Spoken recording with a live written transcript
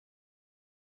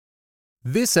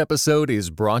This episode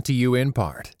is brought to you in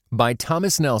part by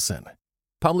Thomas Nelson,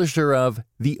 publisher of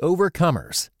The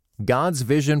Overcomers, God's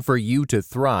Vision for You to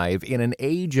Thrive in an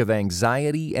Age of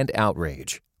Anxiety and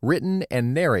Outrage, written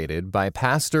and narrated by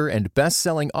pastor and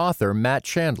best-selling author Matt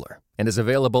Chandler, and is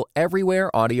available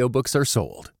everywhere audiobooks are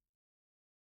sold.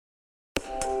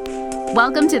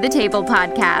 Welcome to the Table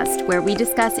Podcast, where we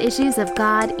discuss issues of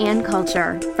God and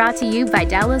culture, brought to you by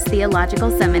Dallas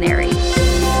Theological Seminary.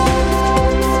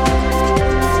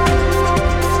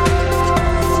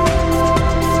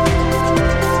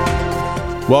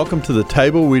 Welcome to the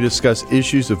table. We discuss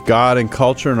issues of God and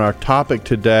culture, and our topic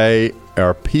today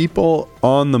are people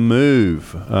on the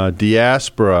move,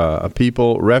 diaspora,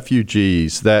 people,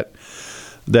 refugees, that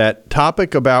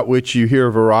topic about which you hear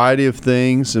a variety of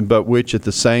things, but which at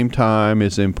the same time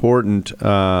is important,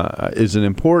 is an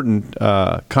important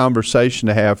conversation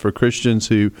to have for Christians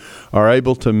who are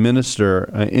able to minister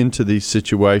into these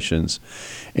situations.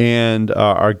 And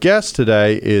our guest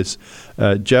today is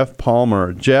Jeff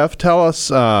Palmer. Jeff, tell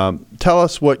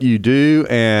us what you do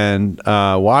and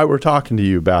why we're talking to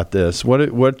you about this.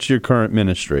 What's your current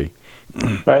ministry? All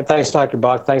right, thanks, Dr.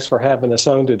 Bach. Thanks for having us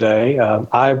on today.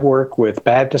 I work with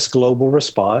Baptist Global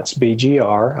Response,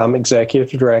 BGR. I'm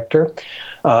executive director.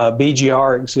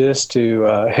 BGR exists to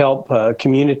help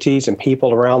communities and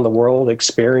people around the world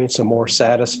experience a more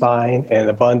satisfying and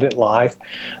abundant life.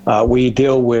 We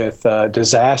deal with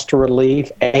disaster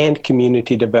relief and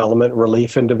community development,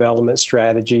 relief and development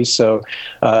strategies. So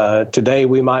today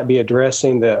we might be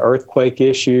addressing the earthquake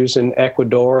issues in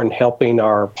Ecuador and helping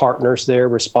our partners there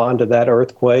respond to that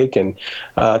earthquake. And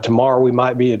tomorrow we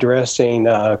might be addressing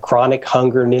chronic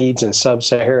hunger needs in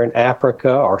sub-Saharan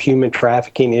Africa or human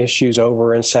trafficking issues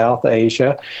over in South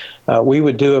Asia. We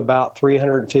would do about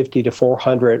 350 to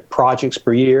 400 projects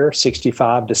per year,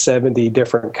 65 to 70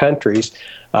 different countries,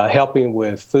 helping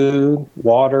with food,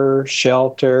 water,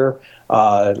 shelter,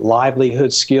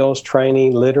 livelihood skills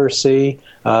training, literacy,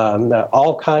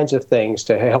 all kinds of things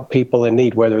to help people in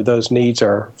need, whether those needs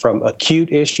are from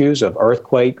acute issues of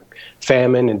earthquake,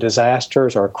 famine, and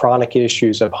disasters, or chronic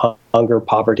issues of hunger,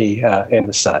 poverty,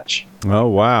 and such. Oh,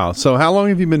 wow. So how long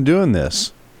have you been doing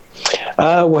this?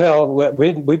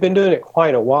 We've been doing it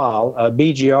quite a while.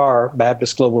 BGR,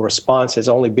 Baptist Global Response, has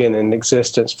only been in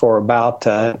existence for about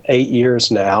 8 years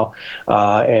now,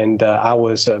 and I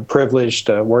was privileged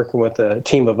working with a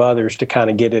team of others to kind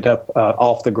of get it up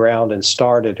off the ground and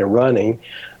started and running.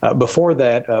 Before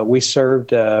that, we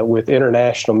served with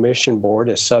International Mission Board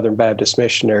as Southern Baptist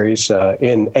missionaries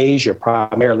in Asia,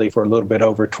 primarily for a little bit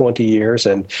over 20 years.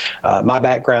 And my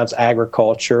background's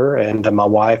agriculture, and my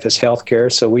wife is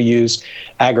healthcare. So we use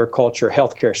agriculture,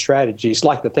 healthcare strategies,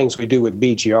 like the things we do with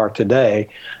BGR today,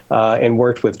 and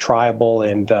worked with tribal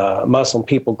and Muslim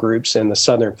people groups in the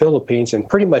southern Philippines and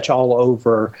pretty much all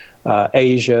over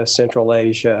Asia, Central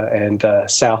Asia, and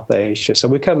South Asia. So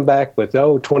we come back with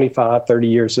 25, 30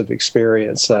 years of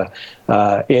experience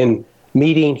in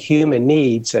meeting human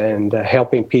needs and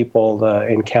helping people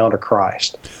encounter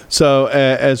Christ. So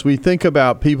as we think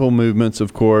about people movements,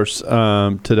 of course,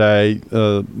 today,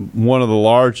 one of the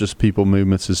largest people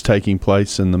movements is taking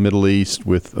place in the Middle East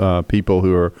with people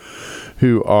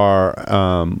who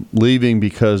are leaving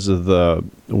because of the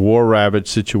war-ravaged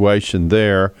situation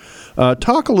there.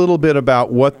 Talk a little bit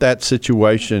about what that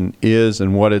situation is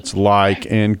and what it's like,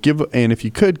 and if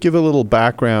you could give a little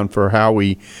background for how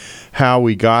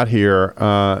we got here.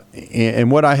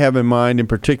 And what I have in mind in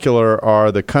particular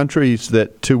are the countries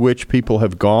to which people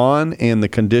have gone and the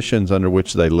conditions under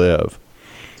which they live.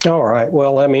 All right.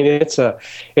 Well, I mean, it's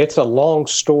a long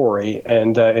story,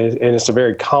 and it's a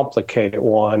very complicated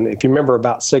one. If you remember,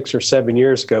 about 6 or 7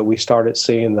 years ago, we started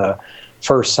seeing the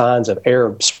first signs of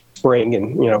Arab Spring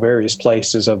in various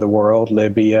places of the world,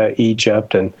 Libya,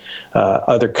 Egypt, and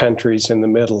other countries in the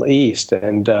Middle East,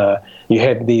 and you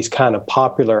had these kind of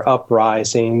popular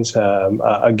uprisings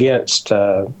against,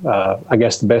 I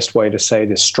guess the best way to say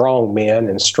it is strong men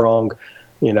and strong,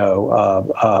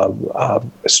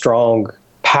 strong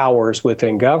powers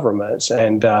within governments.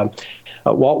 And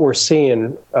what we're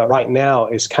seeing right now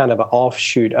is kind of an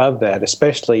offshoot of that,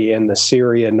 especially in the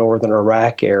Syria, northern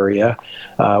Iraq area,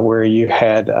 where you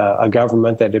had a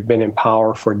government that had been in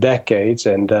power for decades,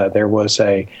 and there was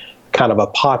a kind of a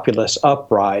populist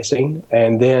uprising.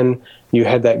 And then you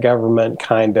had that government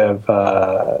kind of,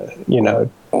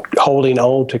 holding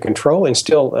on to control and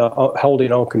still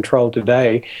holding on control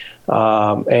today.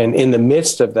 And in the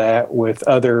midst of that, with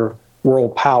other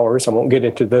world powers. I won't get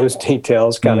into those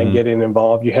details, kind of getting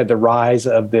involved. You had the rise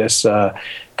of this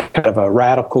kind of a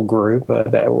radical group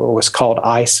that was called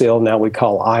ISIL, now we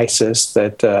call ISIS,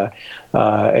 that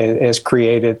has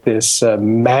created this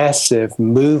massive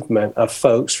movement of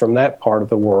folks from that part of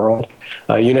the world.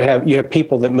 You have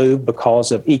people that move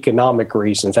because of economic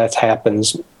reasons. It's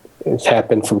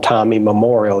happened from time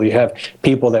immemorial. You have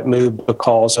people that move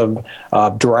because of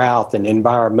drought and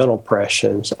environmental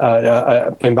pressures.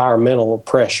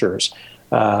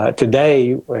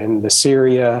 Today, in the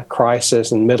Syria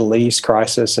crisis and Middle East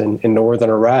crisis in northern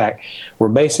Iraq, we're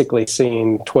basically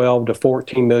seeing 12 to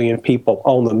 14 million people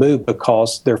on the move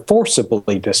because they're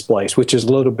forcibly displaced, which is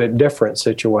a little bit different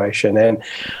situation. And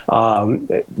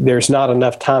there's not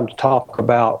enough time to talk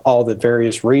about all the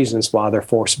various reasons why they're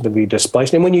forcibly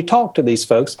displaced. And when you talk to these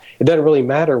folks, it doesn't really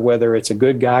matter whether it's a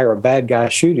good guy or a bad guy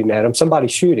shooting at them.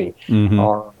 Somebody's shooting,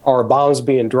 or bombs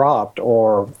being dropped,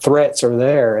 or threats are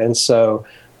there. And so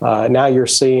now you're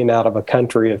seeing out of a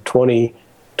country of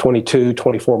 22,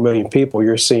 24 million people,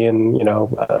 you're seeing,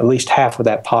 at least half of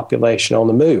that population on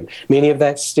the move. Many of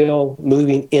that's still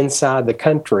moving inside the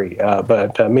country,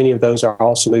 but many of those are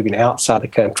also moving outside the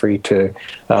country to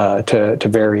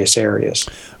various areas.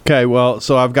 Okay, well,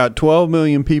 so I've got 12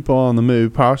 million people on the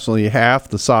move, approximately half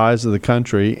the size of the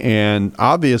country, and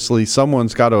obviously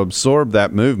someone's got to absorb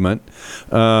that movement.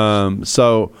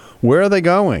 So where are they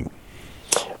going?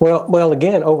 Well,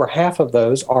 again, over half of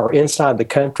those are inside the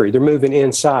country. They're moving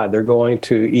inside. They're going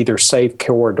to either safe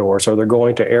corridors, or they're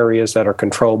going to areas that are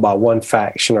controlled by one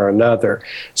faction or another.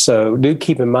 So do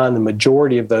keep in mind the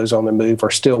majority of those on the move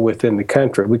are still within the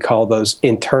country. We call those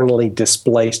internally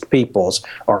displaced peoples,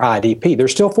 or IDP. They're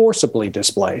still forcibly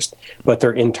displaced, but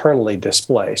they're internally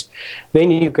displaced.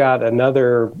 Then you've got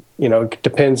another, it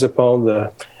depends upon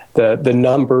the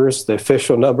numbers, the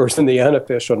official numbers and the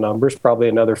unofficial numbers, probably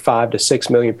another 5 to 6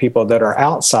 million people that are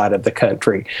outside of the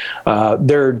country.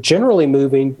 They're generally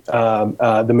moving,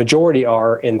 the majority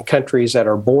are in countries that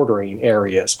are bordering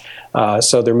areas.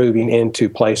 So they're moving into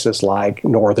places like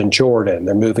northern Jordan.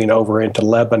 They're moving over into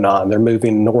Lebanon. They're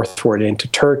moving northward into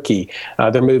Turkey.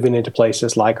 They're moving into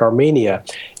places like Armenia.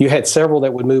 You had several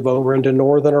that would move over into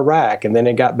northern Iraq, and then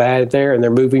it got bad there, and they're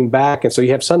moving back. And so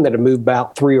you have some that have moved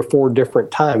about 3 or 4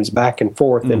 different times back and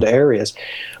forth into areas.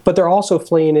 But they're also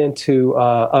fleeing into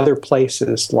other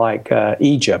places like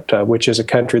Egypt, which is a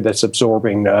country that's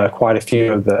absorbing quite a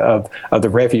few of the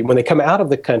refugees. When they come out of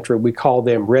the country, we call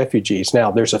them refugees.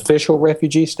 Now, there's official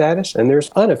refugee status and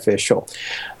there's unofficial.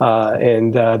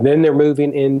 And then they're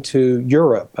moving into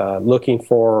Europe, looking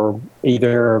for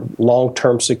either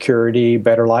long-term security,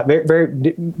 better life, very, very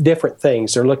different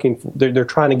things. They're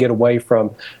trying to get away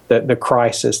from the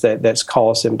crisis that's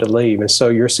caused them to leave. And so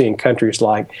you're seeing countries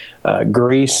like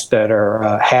Greece that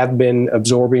have been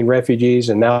absorbing refugees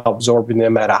and now absorbing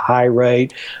them at a high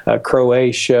rate,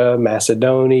 Croatia,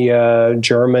 Macedonia,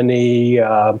 Germany,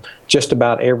 just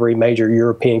about every major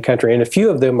European country. And a few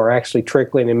of them are actually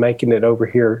trickling and making it over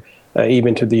here,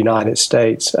 even to the United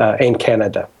States and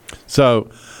Canada. So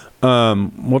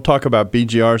we'll talk about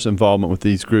BGR's involvement with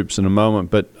these groups in a moment,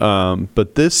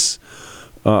 but this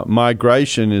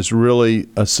migration is really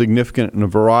significant in a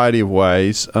variety of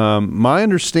ways. My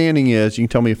understanding is, you can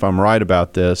tell me if I'm right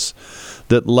about this,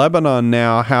 that Lebanon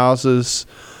now houses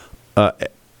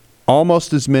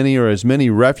almost as many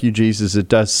refugees as it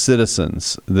does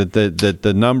citizens, that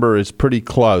the number is pretty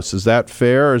close. Is that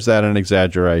fair, or is that an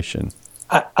exaggeration?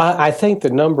 I think the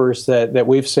numbers that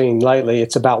we've seen lately,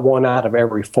 it's about 1 out of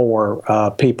every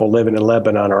 4 people living in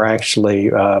Lebanon are actually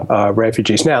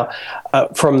refugees. Now,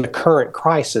 from the current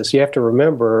crisis, you have to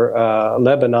remember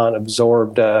Lebanon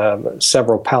absorbed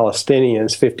several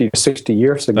Palestinians 50 to 60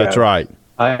 years ago. That's right.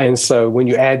 And so when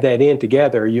you add that in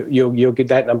together, you'll get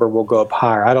that number will go up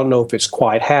higher. I don't know if it's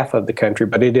quite half of the country,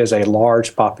 but it is a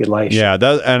large population. Yeah,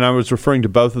 and I was referring to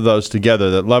both of those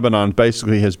together, that Lebanon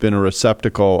basically has been a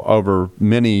receptacle over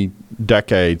many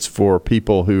decades for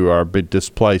people who are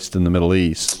displaced in the Middle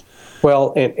East.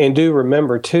 Well, and do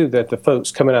remember, too, that the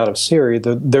folks coming out of Syria,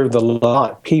 they're the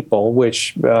Lot people,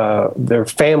 which their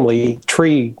family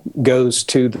tree goes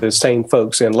to the same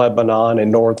folks in Lebanon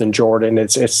and northern Jordan.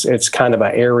 It's kind of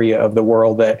an area of the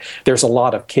world that there's a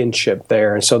lot of kinship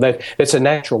there. And so that it's a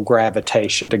natural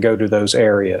gravitation to go to those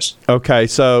areas. Okay,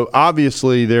 so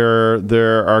obviously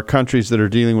there are countries that are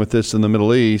dealing with this in the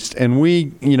Middle East, and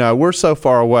we're so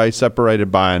far away,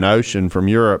 separated by an ocean from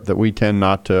Europe, that we tend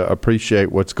not to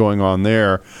appreciate what's going on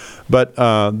there. But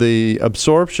the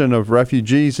absorption of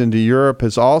refugees into Europe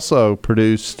has also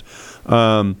produced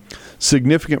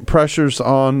significant pressures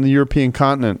on the European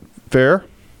continent. Fair?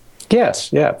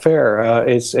 Yes, yeah, fair.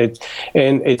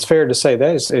 It's fair to say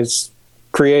that it's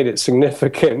created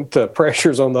significant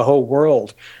pressures on the whole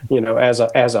world, as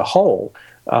a whole.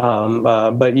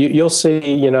 But you'll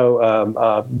see,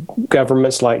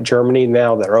 governments like Germany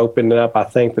now that are opening up. I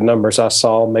think the numbers I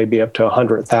saw maybe up to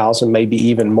 100,000, maybe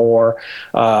even more.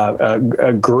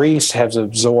 Greece has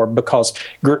absorbed, because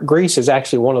Greece is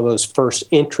actually one of those first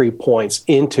entry points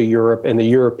into Europe and the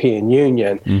European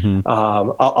Union. Mm-hmm.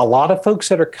 A lot of folks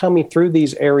that are coming through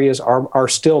these areas are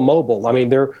still mobile. I mean,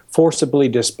 they're forcibly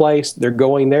displaced. They're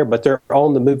going there, but they're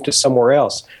on the move to somewhere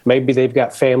else. Maybe they've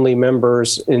got family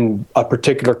members in a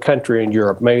particular country in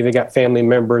Europe. Maybe they got family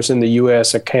members in the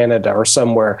U.S. or Canada or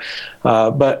somewhere.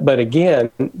 But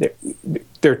again,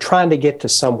 they're trying to get to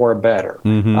somewhere better.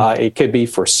 Mm-hmm. It could be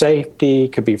for safety.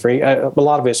 It could be for a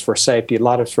lot of it's for safety. A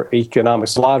lot of it's for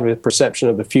economics. A lot of it, perception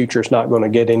of the future is not going to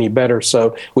get any better.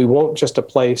 So we want just a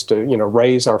place to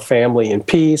raise our family in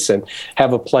peace and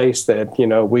have a place that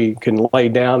we can lay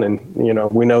down and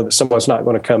we know that someone's not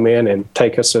going to come in and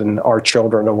take us and our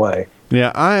children away.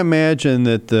 Yeah, I imagine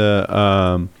that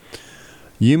the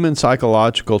human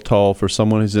psychological toll for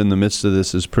someone who's in the midst of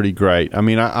this is pretty great. I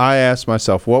mean, I asked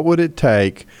myself, what would it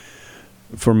take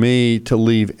for me to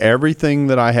leave everything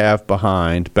that I have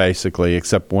behind, basically,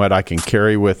 except what I can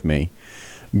carry with me,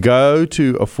 go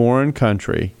to a foreign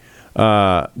country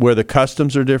where the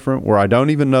customs are different, where I don't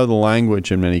even know the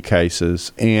language in many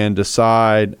cases, and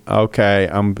decide, okay,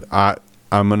 I'm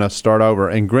going to start over.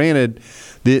 And granted,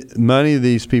 many of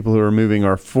these people who are moving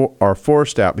are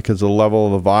forced out because of the level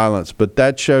of the violence, but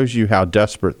that shows you how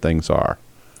desperate things are.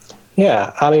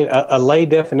 Yeah, I mean, a lay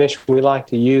definition we like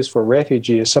to use for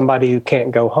refugee is somebody who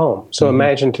can't go home. So mm-hmm.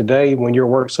 Imagine today when your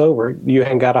work's over, you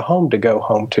haven't got a home to go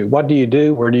home to. What do you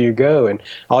do? Where do you go? And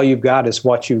all you've got is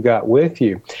what you've got with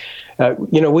you.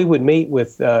 We would meet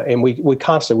with, and we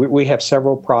constantly, we have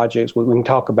several projects we can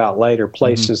talk about later,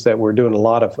 places mm-hmm. that we're doing a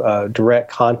lot of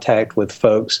direct contact with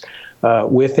folks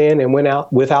within and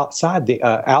outside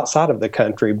of the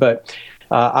country. But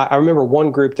I remember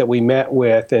one group that we met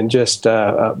with, and just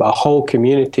a whole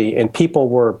community, and people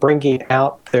were bringing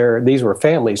out these were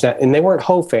families, and they weren't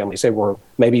whole families. They were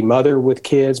maybe mother with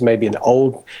kids, maybe an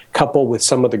old couple with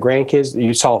some of the grandkids.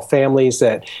 You saw families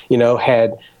that,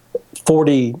 had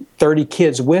 40, 30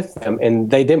 kids with them,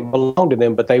 and they didn't belong to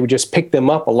them, but they would just pick them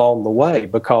up along the way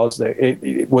because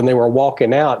when they were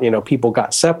walking out, people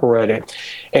got separated.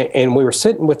 And we were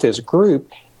sitting with this group,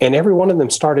 and every one of them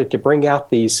started to bring out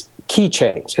these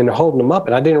keychains and holding them up,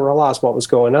 and I didn't realize what was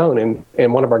going on.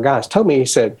 And one of our guys told me, he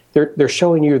said, they're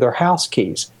showing you their house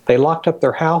keys. They locked up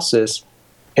their houses,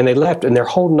 and they left, and they're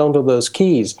holding onto those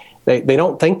keys. They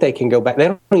don't think they can go back. They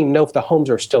don't even know if the homes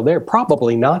are still there.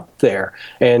 Probably not there.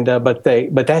 And but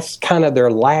that's kind of their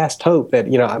last hope that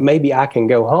maybe I can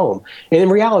go home. And in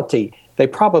reality, they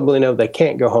probably know they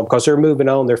can't go home because they're moving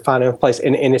on. They're finding a place,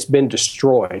 and it's been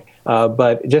destroyed.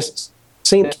 But just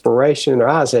seeing inspiration in their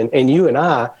eyes, and you and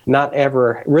I not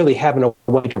ever really having a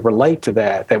way to relate to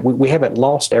that we haven't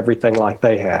lost everything like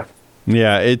they have.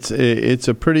 Yeah, it's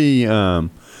a pretty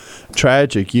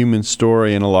tragic human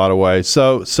story in a lot of ways.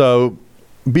 So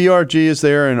BRG is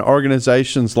there, and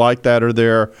organizations like that are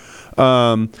there.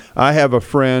 I have a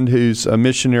friend who's a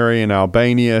missionary in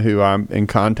Albania who I'm in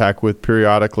contact with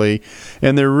periodically,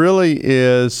 and there really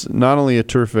is not only a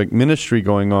terrific ministry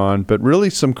going on, but really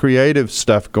some creative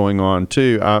stuff going on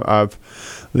too.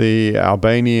 The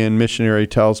Albanian missionary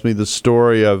tells me the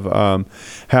story of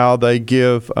how they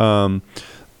give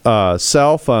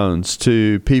cell phones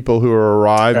to people who are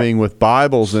arriving with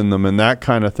Bibles in them and that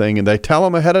kind of thing. And they tell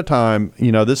them ahead of time,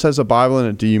 this has a Bible in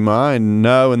it. Do you mind?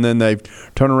 No. And then they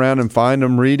turn around and find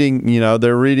them reading,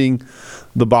 they're reading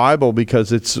the Bible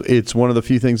because it's one of the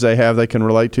few things they have they can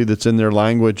relate to that's in their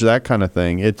language, that kind of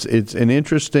thing. It's an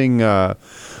interesting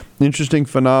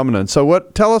phenomenon. So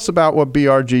tell us about what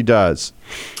BRG does.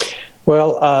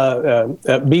 Well,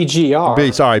 BGR.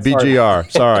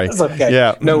 BGR. Sorry. That's okay.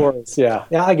 Yeah. No worries. Yeah,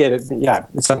 I get it. Yeah,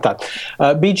 sometimes.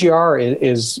 BGR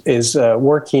is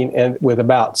working with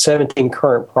about 17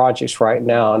 current projects right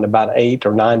now in about 8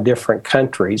 or 9 different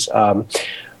countries.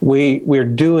 We're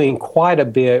doing quite a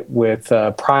bit with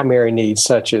primary needs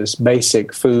such as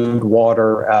basic food,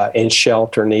 water, and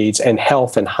shelter needs, and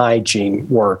health and hygiene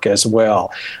work as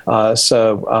well.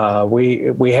 So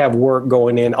we have work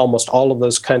going in almost all of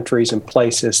those countries and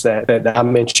places that I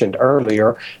mentioned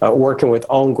earlier, working with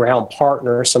on-ground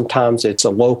partners. Sometimes it's a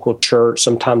local church,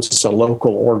 sometimes it's a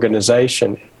local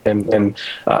organization. and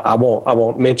I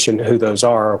won't mention who those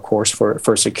are, of course,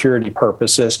 for security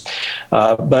purposes.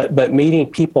 But meeting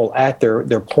people at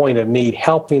their point of need,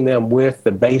 helping them with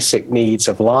the basic needs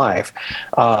of life.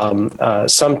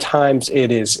 Sometimes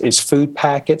it is food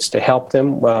packets to help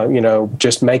them,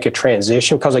 just make a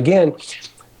transition. Because again,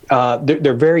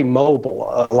 they're very mobile.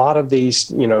 A lot of these,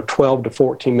 12 to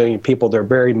 14 million people, they're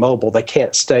very mobile. They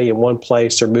can't stay in one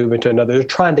place or move into another. They're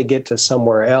trying to get to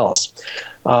somewhere else.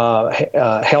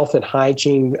 Health and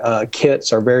hygiene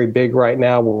kits are very big right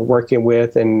now. We're working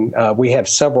with, and we have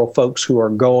several folks who are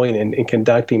going and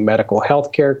conducting medical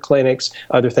health care clinics,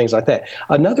 other things like that.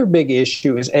 Another big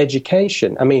issue is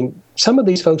education. I mean, some of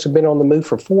these folks have been on the move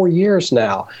for 4 years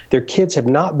now. Their kids have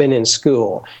not been in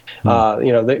school.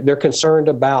 They're concerned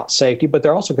about safety, but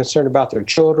they're also concerned about their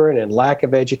children and lack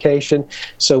of education.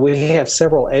 So we have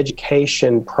several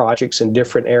education projects in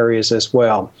different areas as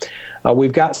well.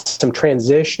 We've got some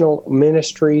transitional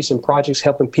ministries and projects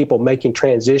helping people making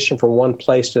transition from one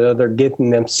place to another,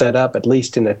 getting them set up at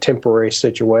least in a temporary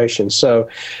situation. So,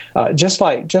 just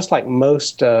like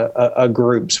most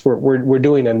groups, we're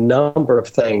doing a number of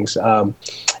things.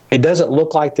 It doesn't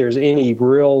look like there's any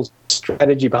real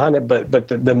strategy behind it, but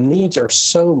the needs are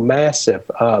so massive.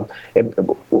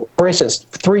 For instance,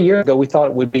 3 years ago, we thought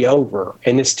it would be over,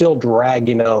 and it's still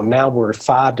dragging on. Now we're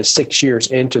 5 to 6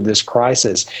 years into this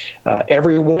crisis.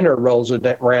 Every winter rolls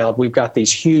around, we've got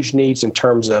these huge needs in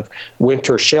terms of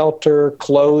winter shelter,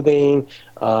 clothing,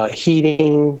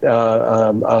 heating,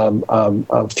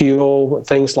 fuel,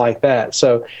 things like that.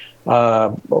 So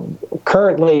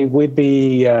currently, we'd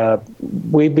be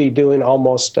doing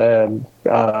almost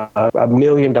 $1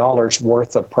 million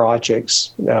worth of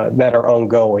projects that are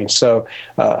ongoing. So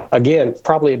again,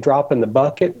 probably a drop in the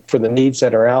bucket for the needs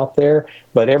that are out there.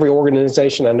 But every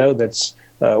organization I know that's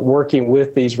working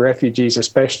with these refugees,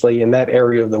 especially in that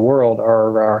area of the world,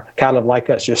 are kind of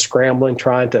like us, just scrambling,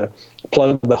 trying to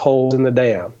plug the holes in the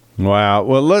dam. Wow.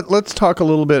 Well, let's talk a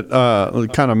little bit,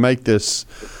 kind of make this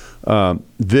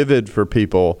vivid for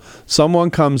people. Someone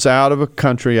comes out of a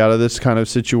country, out of this kind of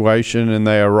situation, and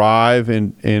they arrive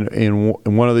in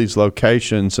one of these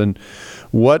locations. And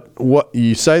what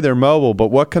you say they're mobile, but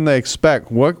what can they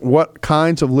expect? What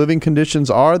kinds of living conditions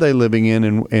are they living in,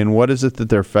 and what is it that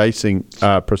they're facing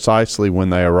precisely when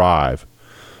they arrive?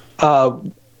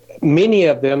 Many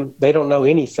of them, they don't know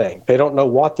anything. They don't know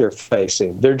what they're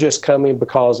facing. They're just coming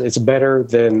because it's better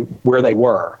than where they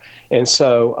were. And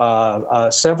so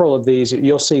several of these,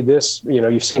 you'll see this,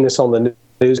 you've seen this on the news.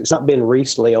 It's not been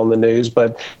recently on the news,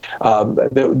 but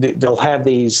they'll have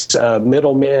these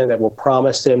middlemen that will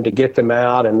promise them to get them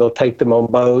out, and they'll take them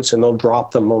on boats and they'll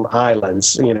drop them on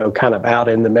islands, kind of out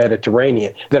in the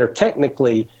Mediterranean that are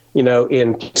technically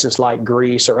in places like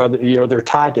Greece or other, they're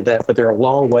tied to that, but they're a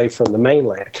long way from the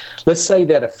mainland. Let's say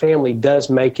that a family does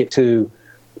make it to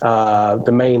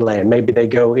the mainland. Maybe they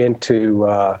go into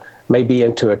a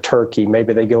Turkey,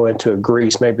 maybe they go into a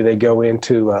Greece, maybe they go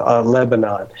into a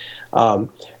Lebanon.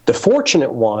 The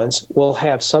fortunate ones will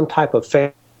have some type of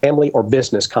family or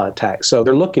business contact. So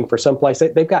they're looking for some place.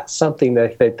 They've got something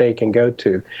that they can go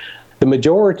to. The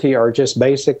majority are just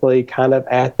basically kind of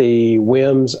at the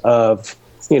whims of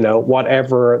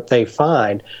whatever they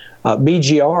find.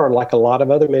 BGR, like a lot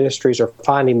of other ministries, are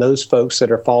finding those folks that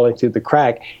are falling through the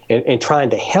crack and trying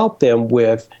to help them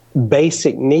with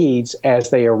basic needs as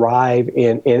they arrive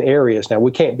in areas. Now,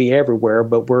 we can't be everywhere,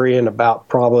 but we're in about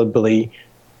probably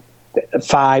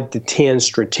 5 to 10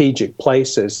 strategic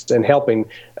places and helping,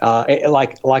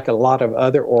 like a lot of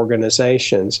other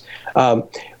organizations.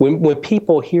 When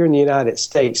people here in the United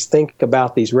States think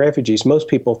about these refugees, most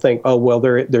people think, oh, well,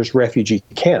 there's refugee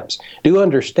camps. Do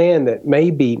understand that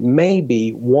maybe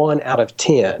 1 out of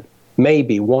 10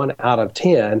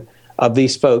 of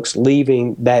these folks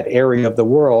leaving that area of the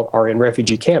world are in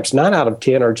refugee camps. 9 out of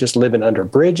 10 are just living under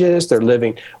bridges. They're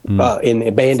living in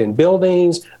abandoned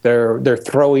buildings. They're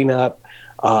throwing up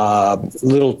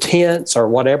little tents or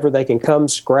whatever they can come,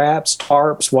 scraps,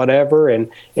 tarps, whatever, and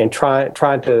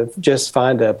trying to just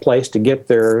find a place to get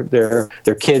their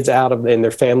kids out of and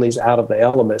their families out of the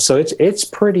elements. So it's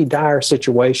pretty dire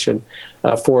situation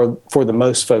for the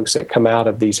most folks that come out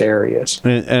of these areas.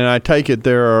 And I take it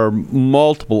there are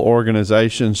multiple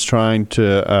organizations trying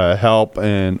to help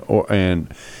and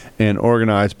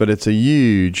organize, but it's a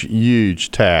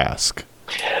huge task.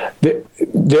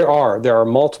 There are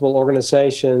multiple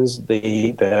organizations,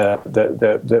 the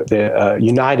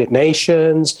United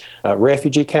Nations,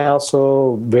 Refugee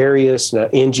Council, various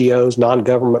NGOs,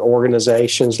 non-government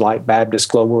organizations like Baptist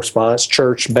Global Response,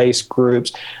 church-based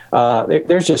groups.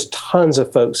 There's just tons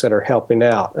of folks that are helping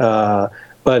out.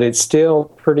 but it's still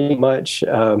pretty much,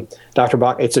 Dr.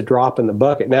 Bach, it's a drop in the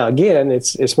bucket. Now, again,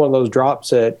 it's one of those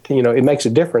drops that, it makes a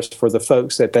difference for the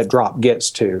folks that drop gets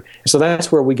to. So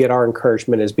that's where we get our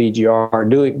encouragement as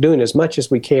BGR, doing as much as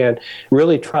we can,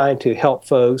 really trying to help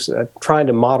folks, trying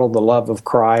to model the love of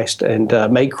Christ and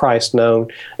make Christ known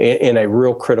in a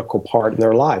real critical part in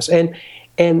their lives.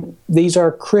 And these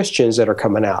are Christians that are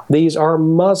coming out. These are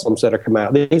Muslims that are coming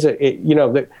out. These are,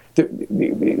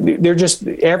 they're just,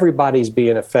 everybody's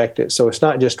being affected. So it's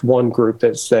not just one group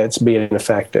that's being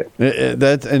affected.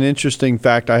 That's an interesting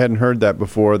fact. I hadn't heard that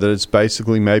before, that it's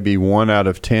basically maybe 1 out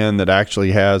of 10 that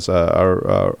actually has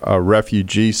a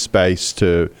refugee space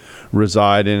to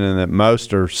reside in, and that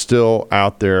most are still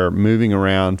out there moving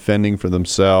around, fending for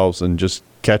themselves, and just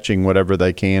catching whatever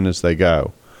they can as they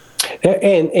go.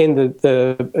 And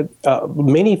the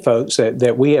many folks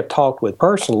that we have talked with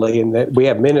personally, and that we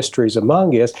have ministries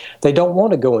among us, they don't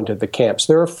want to go into the camps.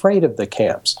 They're afraid of the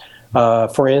camps.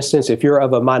 For instance, if you're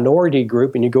of a minority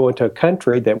group and you go into a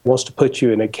country that wants to put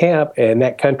you in a camp, and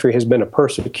that country has been a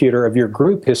persecutor of your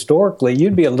group historically,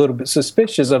 you'd be a little bit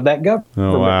suspicious of that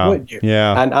government, wouldn't you?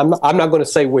 Yeah. And I'm not going to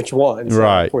say which ones,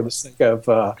 right, for the sake of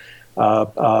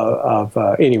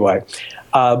anyway.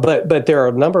 But there are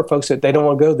a number of folks that they don't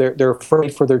want to go. They're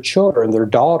afraid for their children, their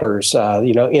daughters.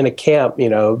 In a camp,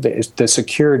 the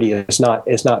security is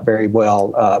not very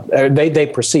well. They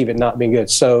perceive it not being good.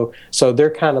 So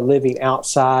they're kind of living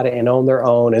outside and on their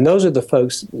own. And those are the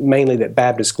folks mainly that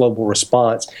Baptist Global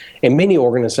Response and many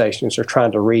organizations are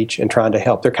trying to reach and trying to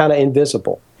help. They're kind of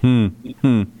invisible.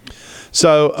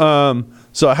 So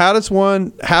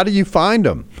how do you find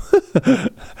them?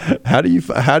 How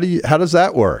does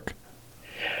that work?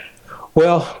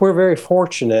 Well, we're very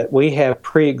fortunate. We have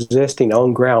pre-existing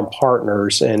on-ground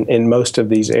partners in most of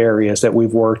these areas that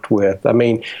we've worked with. I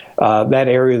mean, that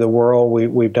area of the world,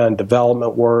 we've done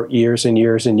development work years and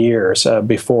years and years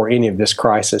before any of this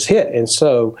crisis hit. And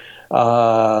so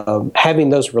having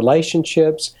those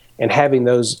relationships and having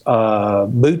those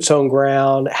boots on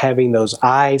ground, having those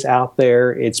eyes out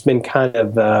there, it's been kind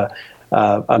of a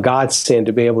godsend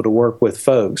to be able to work with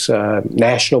folks,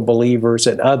 national believers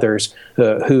and others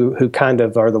who kind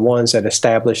of are the ones that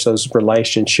establish those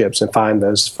relationships and find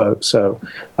those folks. So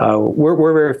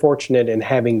we're very fortunate in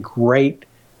having great,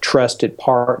 trusted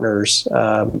partners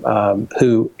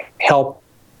who help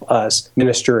us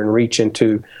minister and reach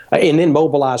into, and then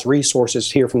mobilize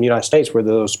resources here from the United States, whether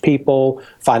those people,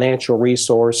 financial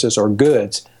resources, or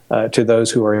goods to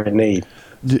those who are in need.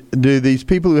 Do these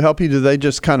people who help you, do they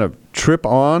just kind of trip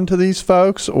on to these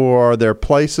folks, or are there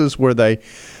places where they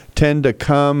tend to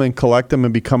come and collect them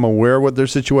and become aware of what their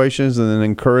situation is and then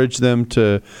encourage them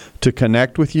to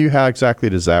connect with you? How exactly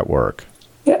does that work?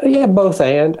 Yeah, both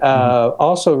and.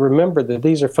 Also remember that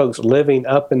these are folks living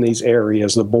up in these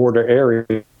areas, the border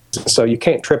areas. So you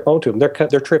can't trip onto them.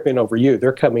 They're tripping over you.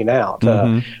 They're coming out.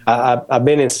 I've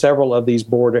been in several of these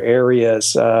border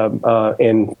areas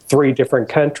in 3 different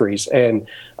countries, and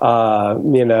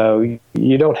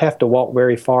you don't have to walk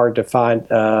very far to find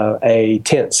a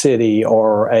tent city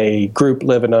or a group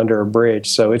living under a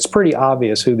bridge. So it's pretty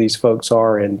obvious who these folks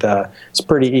are, and it's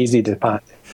pretty easy to find.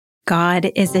 God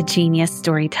is a genius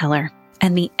storyteller,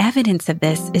 and the evidence of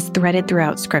this is threaded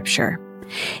throughout Scripture.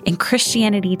 In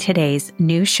Christianity Today's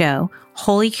new show,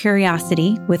 Holy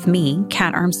Curiosity, with me,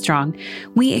 Kat Armstrong,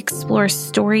 we explore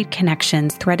storied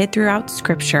connections threaded throughout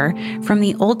Scripture from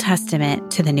the Old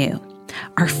Testament to the New.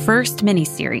 Our first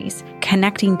mini-series,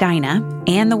 Connecting Dinah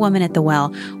and the Woman at the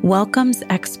Well, welcomes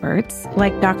experts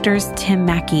like Drs. Tim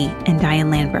Mackey and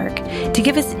Diane Landberg to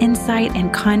give us insight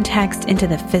and context into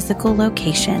the physical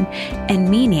location and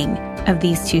meaning of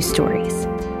these 2 stories.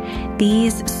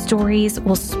 These stories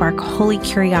will spark holy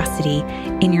curiosity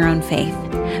in your own faith,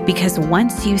 because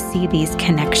once you see these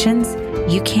connections,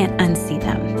 you can't unsee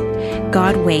them.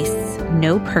 God wastes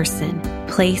no person,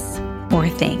 place, or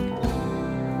thing.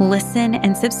 Listen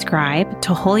and subscribe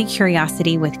to Holy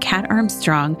Curiosity with Kat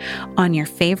Armstrong on your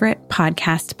favorite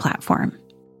podcast platform.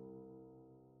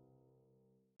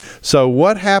 So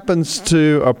what happens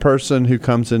to a person who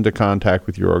comes into contact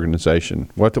with your organization?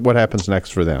 What happens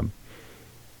next for them?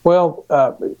 Well,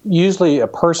 usually a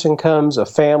person comes, a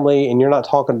family, and you're not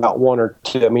talking about 1 or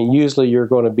 2. I mean, usually you're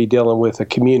going to be dealing with a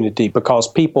community, because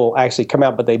people actually come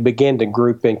out, but they begin to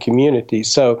group in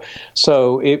communities. So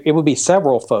it would be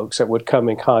several folks that would come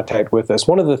in contact with us.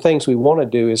 One of the things we want to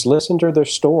do is listen to their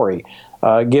story,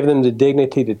 give them the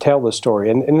dignity to tell the story.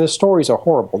 And the stories are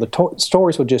horrible. The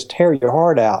stories will just tear your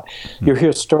heart out. You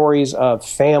hear stories of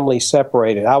families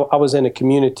separated. I was in a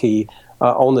community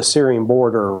on the Syrian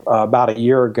border about a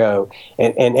year ago,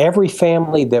 and every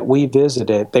family that we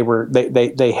visited,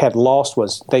 they had lost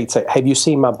ones. They'd say, "Have you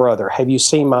seen my brother? Have you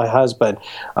seen my husband?"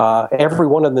 Every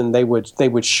one of them, they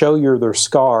would show you their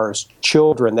scars.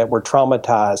 Children that were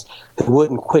traumatized who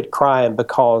wouldn't quit crying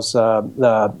because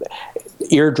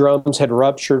eardrums had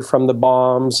ruptured from the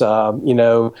bombs,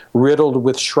 riddled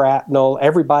with shrapnel.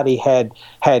 Everybody had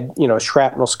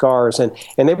shrapnel scars, and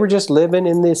they were just living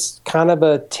in this kind of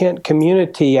a tent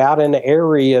community out in an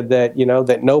area that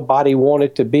that nobody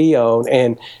wanted to be on,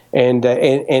 and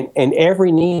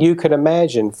every need you could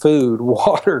imagine: food,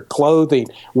 water, clothing,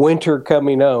 winter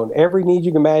coming on. Every need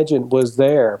you can imagine was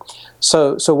there.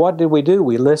 So what did we do?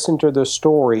 We listened to their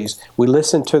stories. We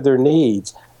listened to their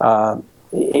needs.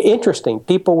 Interesting.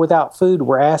 People without food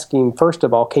were asking, first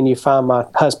of all, "Can you find my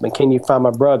husband? Can you find my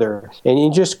brother?" And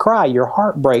you just cry. Your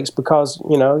heart breaks because,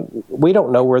 we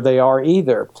don't know where they are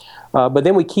either. But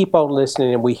then we keep on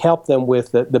listening, and we help them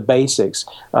with the basics.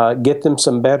 Get them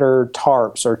some better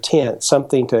tarps or tents,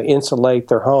 something to insulate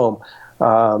their home.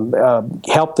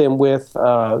 Help them with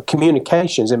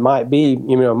communications. It might be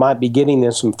getting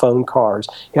them some phone cards,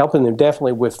 helping them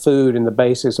definitely with food and the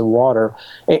basics of water,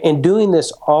 and doing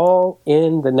this all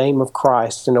in the name of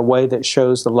Christ in a way that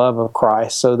shows the love of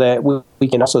Christ, so that we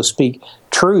can also speak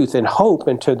truth and hope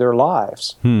into their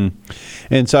lives.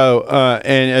 And so,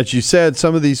 and as you said,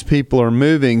 some of these people are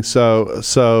moving.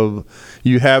 So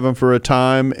you have them for a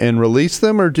time and release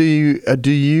them, or do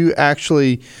you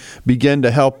actually begin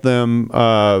to help them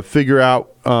figure out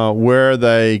where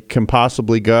they can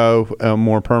possibly go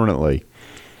more permanently?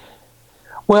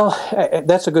 Well,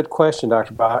 that's a good question,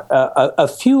 Dr. Bach. A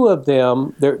few of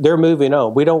them, they're moving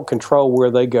on. We don't control where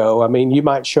they go. I mean, you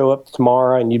might show up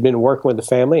tomorrow and you've been working with the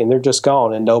family and they're just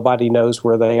gone and nobody knows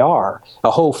where they are.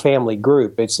 A whole family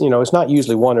group. It's it's not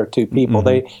usually one or two people.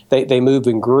 Mm-hmm. They move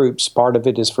in groups. Part of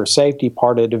it is for safety.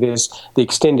 Part of it is the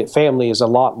extended family is a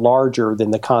lot larger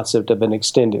than the concept of an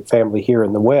extended family here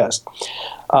in the West.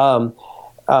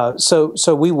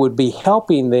 So we would be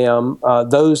helping them,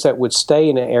 those that would stay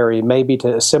in an area, maybe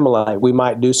to assimilate. We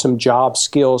might do some job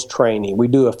skills training. We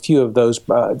do a few of those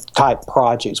type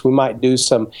projects. We might do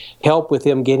some help with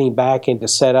them getting back and to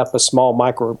set up a small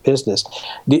micro business.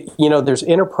 There's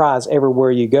enterprise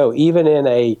everywhere you go. Even in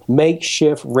a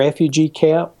makeshift refugee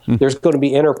camp, there's going to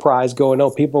be enterprise going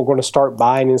on. People are going to start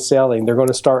buying and selling. They're going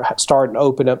to start and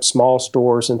open up small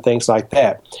stores and things like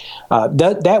that.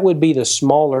 That would be the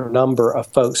smaller number of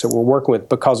folks that we're working with,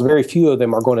 because very few of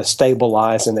them are going to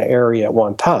stabilize in the area at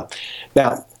one time.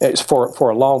 Now, it's for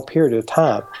a long period of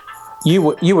time. You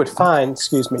would find,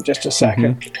 excuse me, just a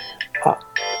second.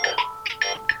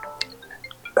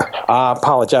 I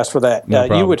apologize for that. No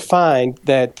problem. You would find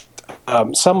that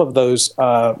some of those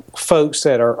folks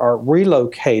that are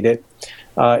relocated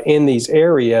in these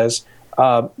areas,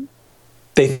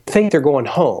 they think they're going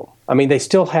home. I mean, they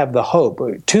still have the hope.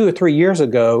 2 or 3 years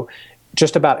ago,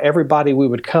 just about everybody we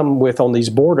would come with on these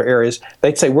border areas,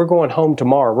 they'd say, "We're going home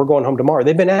tomorrow. We're going home tomorrow."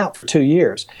 They've been out for 2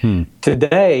 years.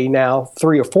 Today, now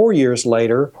 3 or 4 years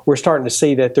later, we're starting to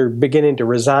see that they're beginning to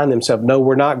resign themselves. No,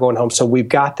 we're not going home. So we've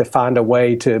got to find a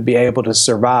way to be able to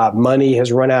survive. Money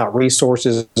has run out.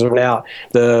 Resources has run out.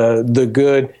 The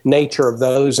good nature of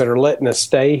those that are letting us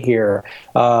stay here.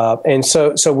 And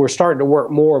so we're starting to work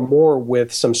more and more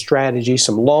with some strategies,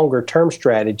 some longer-term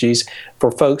strategies for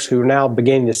folks who are now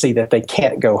beginning to see that they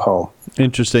can't go home.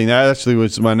 Interesting. That actually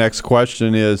was my next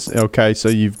question is, okay, so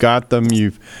you've got them,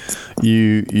 you've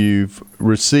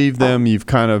received them, you've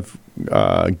kind of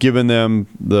given them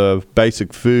the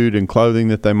basic food and clothing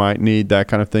that they might need, that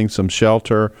kind of thing, some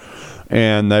shelter,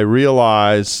 and they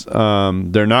realize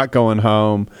they're not going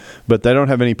home, but they don't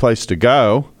have any place to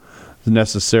go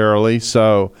necessarily.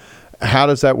 So how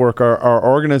does that work? Are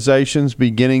organizations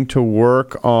beginning to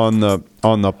work on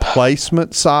the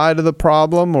placement side of the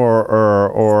problem, or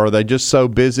are they just so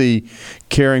busy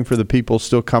caring for the people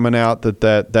still coming out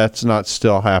that's not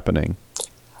still happening?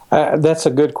 That's a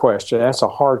good question. That's a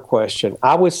hard question.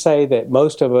 I would say that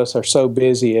most of us are so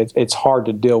busy, it's hard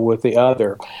to deal with the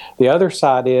other. The other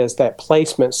side is that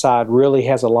placement side really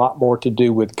has a lot more to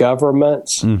do with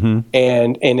governments, and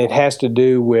it has to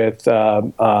do with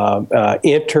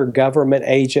intergovernment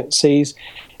agencies.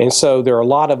 And so there are a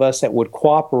lot of us that would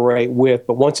cooperate with,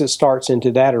 but once it starts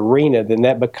into that arena, then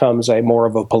that becomes a more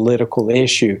of a political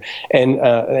issue. And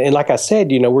like I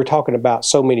said, we're talking about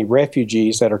so many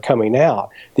refugees that are coming out.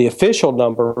 The official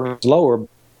number is lower,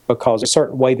 because a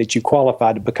certain way that you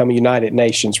qualify to become a United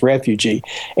Nations refugee.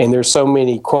 And there's so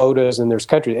many quotas and there's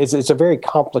countries. It's a very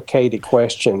complicated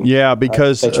question. Yeah,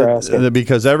 because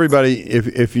everybody,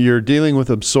 if you're dealing with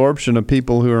absorption of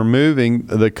people who are moving,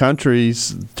 the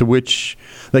countries to which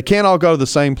they can't all go to the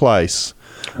same place.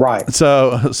 Right.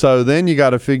 So then you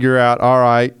got to figure out, all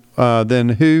right, then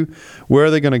where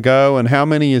are they going to go, and how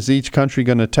many is each country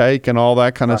going to take, and all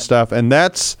that kind of stuff. And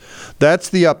that's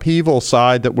the upheaval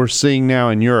side that we're seeing now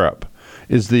in Europe,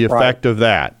 is the effect of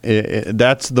that.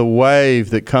 That's the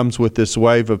wave that comes with this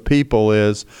wave of people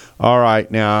is, all right,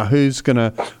 now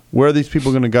where are these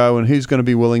people going to go, and who's going to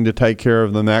be willing to take care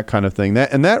of them, that kind of thing.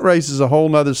 That raises a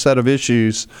whole other set of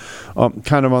issues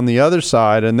kind of on the other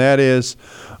side, and that is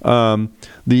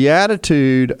the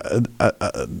attitude,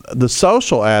 the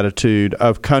social attitude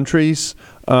of countries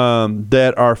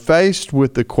that are faced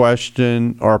with the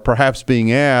question, or perhaps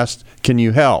being asked, can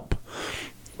you help?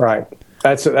 Right.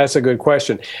 That's a good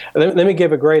question. Let me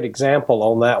give a great example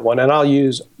on that one, and I'll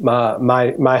use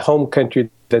my home country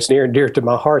that's near and dear to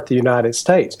my heart, the United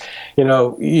States. The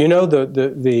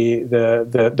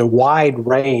wide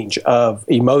range of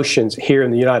emotions here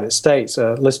in the United States.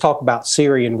 Let's talk about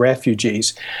Syrian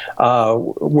refugees.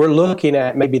 We're looking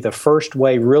at maybe the first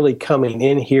wave really coming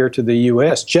in here to the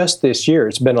U.S. just this year.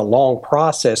 It's been a long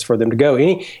process for them to go.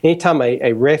 Anytime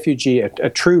a refugee, a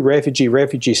true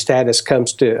refugee status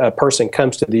a person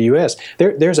comes to the U.S.,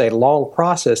 there's a long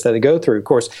process that they go through. Of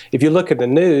course, if you look at the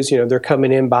news, they're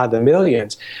coming in by the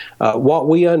millions. What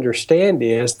we understand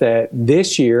is that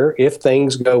this year, if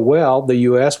things go well, the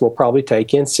U.S. will probably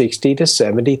take in 60 to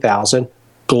 70,000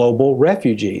 global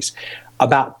refugees.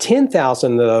 About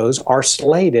 10,000 of those are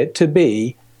slated to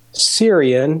be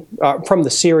Syrian, from the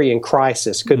Syrian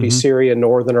crisis. Could be Syria,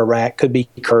 northern Iraq, could be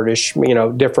Kurdish,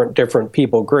 different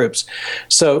people groups.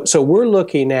 So we're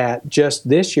looking at just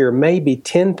this year maybe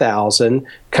 10,000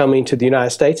 coming to the United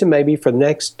States, and maybe for the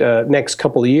next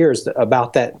couple of years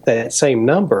about that same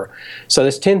number. So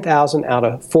that's 10,000 out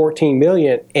of 14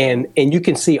 million, and you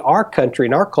can see our country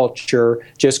and our culture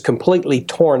just completely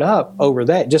torn up over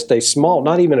that. Just a small,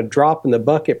 not even a drop in the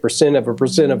bucket percent of a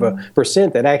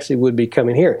percent that actually would be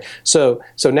coming here. So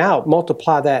now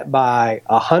multiply that by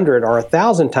 100 or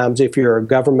 1,000 times if you're a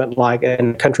government like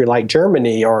in a country like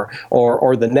Germany or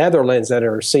the Netherlands that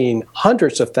are seeing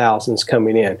hundreds of thousands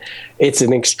coming in. It's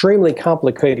an extremely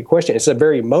complicated question. It's a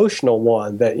very emotional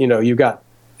one that, you got.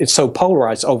 It's so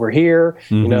polarized over here,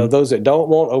 those that don't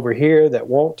want, over here that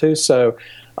want to. So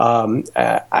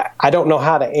I don't know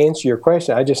how to answer your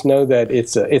question. I just know that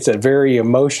it's a very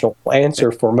emotional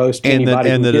answer for most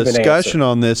anybody. And the discussion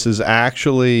on this has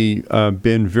actually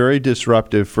been very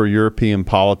disruptive for European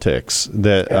politics.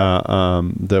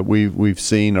 That we've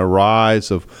seen a rise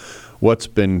of what's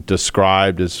been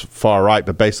described as far right,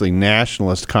 but basically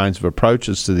nationalist kinds of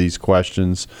approaches to these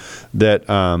questions that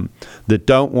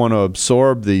don't want to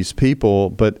absorb these people.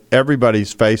 But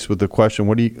everybody's faced with the question: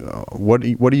 what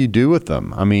do you do with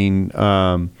them? I mean,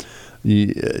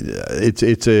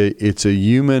 it's a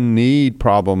human need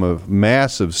problem of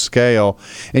massive scale.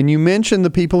 And you mentioned the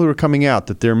people who are coming out,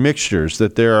 that they're mixtures,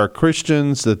 that there are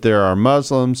Christians, that there are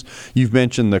Muslims. You've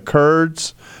mentioned the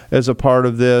Kurds as a part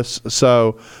of this.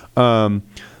 So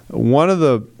one of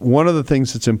the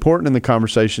things that's important in the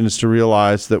conversation is to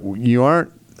realize that you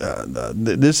aren't.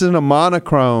 This isn't a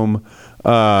monochrome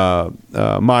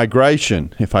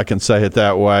migration, if I can say it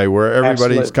that way, where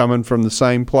everybody's coming from the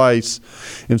same place.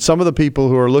 And some of the people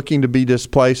who are looking to be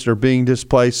displaced are being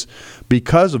displaced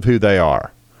because of who they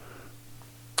are.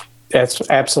 That's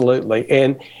absolutely.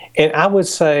 And I would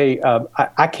say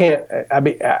I can't.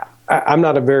 I'm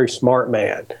not a very smart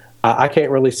man. I can't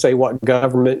really say what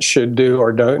government should do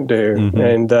or don't do.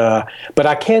 But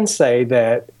I can say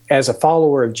that as a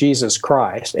follower of Jesus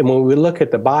Christ, and when we look at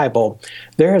the Bible,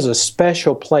 there is a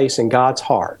special place in God's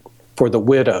heart for the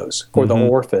widows, for the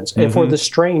orphans, and for the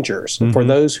strangers, for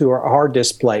those who are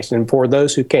displaced, and for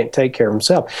those who can't take care of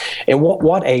themselves. And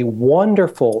what a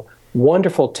wonderful,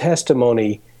 wonderful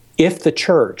testimony if the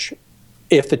church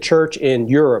in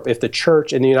Europe, if the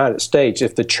church in the United States,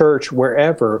 if the church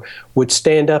wherever would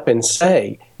stand up and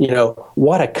say,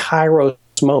 what a Kairos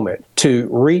moment to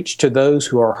reach to those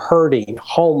who are hurting,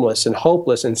 homeless, and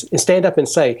hopeless, and stand up and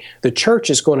say, the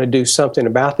church is going to do something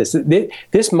about this.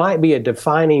 This might be a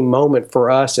defining moment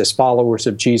for us as followers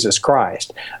of Jesus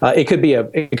Christ. It could be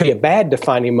a bad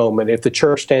defining moment if the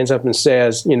church stands up and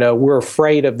says, we're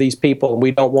afraid of these people and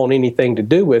we don't want anything to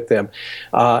do with them.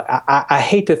 I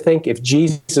hate to think if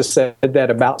Jesus said that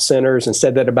about sinners and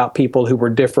said that about people who were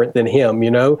different than him,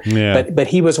 But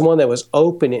he was one that was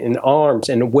open in arms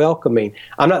and welcoming.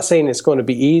 I'm not saying it's going to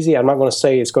be easy. I'm not going to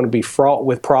say it's going to be fraught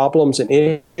with problems and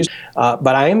issues.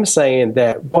 But I am saying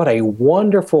that what a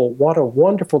wonderful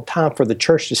time for the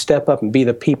church to step up and be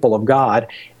the people of God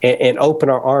and open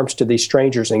our arms to these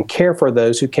strangers and care for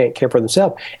those who can't care for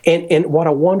themselves. And what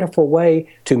a wonderful way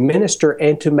to minister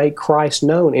and to make Christ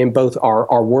known in both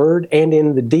our word and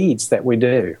in the deeds that we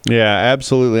do. Yeah,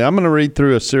 absolutely. I'm going to read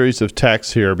through a series of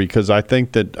texts here because I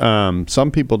think that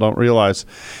some people don't realize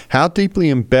how deeply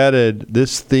embedded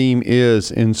this theme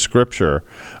is in Scripture.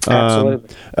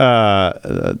 Absolutely.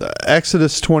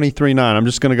 Exodus 23:9. I'm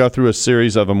just going to go through a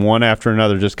series of them, one after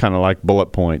another, just kind of like bullet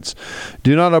points.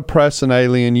 Do not oppress an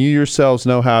alien. You yourselves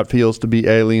know how it feels to be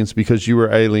aliens because you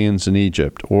were aliens in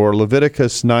Egypt. Or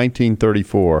Leviticus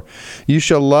 19:34. You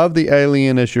shall love the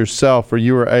alien as yourself, for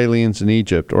you were aliens in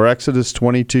Egypt. Or Exodus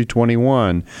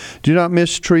 22:21. Do not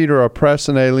mistreat or oppress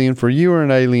an alien, for you were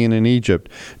an alien in Egypt.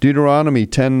 Deuteronomy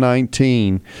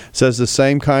 10:19 says the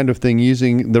same kind of thing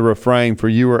using the refrain, for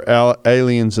you were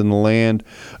aliens in the land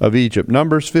of Egypt.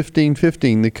 Numbers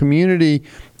 15:15. The community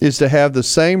is to have the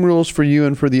same rules for you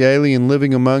and for the alien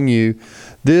living among you.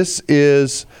 This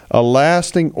is a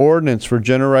lasting ordinance for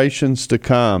generations to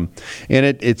come, and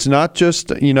it's not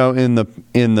just in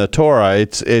the Torah.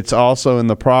 It's also in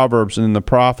the Proverbs and in the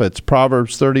prophets.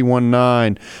 Proverbs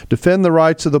 31:9, defend the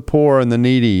rights of the poor and the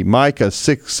needy. Micah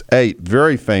 6:8,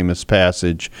 very famous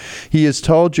passage. He has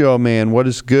told you, O man, what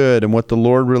is good and what the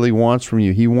Lord really wants from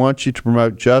you. He wants you to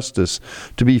promote justice,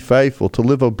 to be faithful, to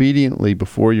live obediently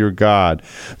before your God.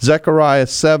 Zechariah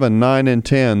 7:9 and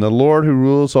 10, the Lord who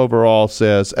rules over all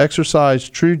says, exercise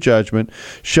true judgment,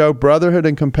 show brotherhood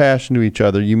and compassion to each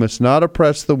other. You must not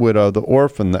oppress the widow, the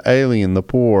orphan, the alien, the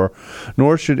poor,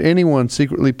 nor should anyone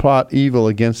secretly plot evil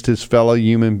against his fellow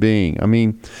human being. I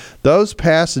mean, those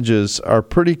passages are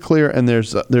pretty clear, and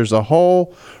there's a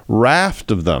whole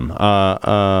raft of them.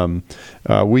 I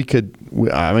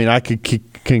could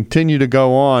continue to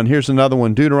go on. Here's another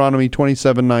one, Deuteronomy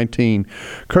 27:19.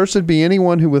 Cursed be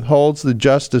anyone who withholds the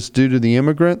justice due to the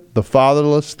immigrant, the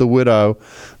fatherless, the widow.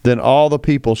 Then all the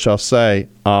people shall say,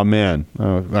 Amen.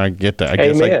 I get that.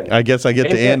 I guess I get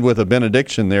to end with a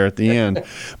benediction there at the end.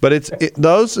 But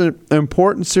those are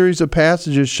important series of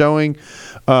passages showing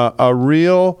a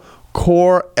real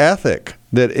core ethic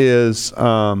that is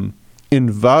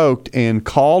invoked and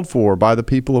called for by the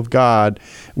people of God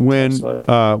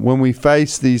when we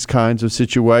face these kinds of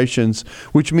situations,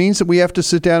 which means that we have to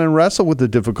sit down and wrestle with the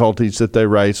difficulties that they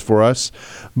raise for us.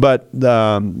 But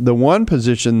the one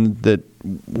position that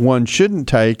one shouldn't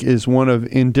take is one of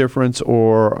indifference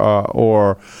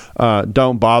or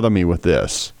don't bother me with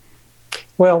this.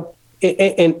 Well,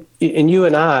 and you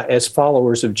and I, as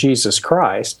followers of Jesus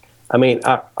Christ, I mean,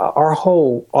 our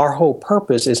whole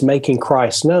purpose is making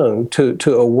Christ known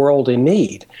to a world in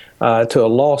need, to a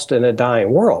lost and a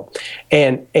dying world.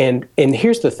 And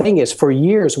here's the thing is, for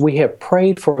years we have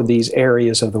prayed for these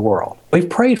areas of the world. We've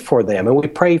prayed for them, and we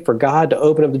prayed for God to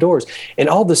open up the doors. And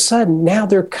all of a sudden, now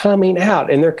they're coming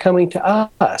out, and they're coming to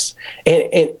us.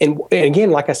 And again,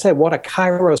 like I said, what a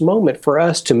Kairos moment for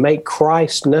us to make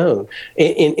Christ known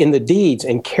in the deeds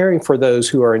and caring for those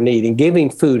who are in need, and giving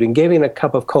food, and giving a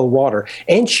cup of cold water,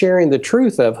 and sharing the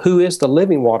truth of who is the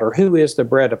living water, who is the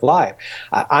bread of life.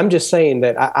 I'm just saying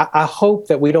that I hope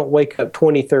that we don't wake up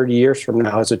 20, 30 years from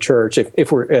now as a church,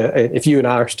 if you and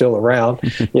I are still around,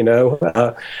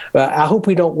 I hope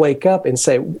we don't wake up and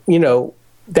say,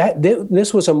 that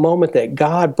this was a moment that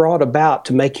God brought about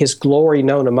to make His glory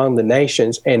known among the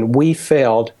nations, and we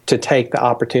failed to take the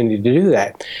opportunity to do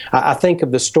that. I think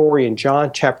of the story in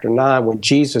John chapter 9 when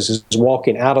Jesus is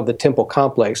walking out of the temple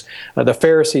complex. The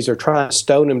Pharisees are trying to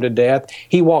stone Him to death.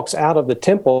 He walks out of the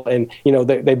temple, and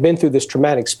they've been through this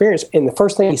traumatic experience, and the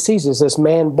first thing he sees is this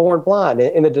man born blind.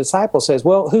 And the disciple says,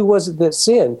 well, who was it that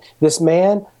sinned, this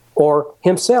man or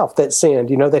himself that sinned,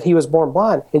 that he was born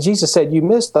blind? And Jesus said, you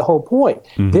missed the whole point.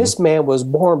 Mm-hmm. This man was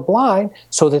born blind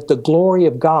so that the glory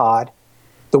of God,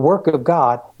 the work of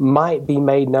God, might be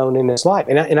made known in his life.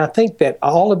 And I think that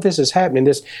all of this is happening.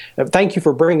 Thank you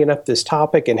for bringing up this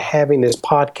topic and having this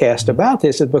podcast about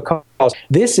this, is because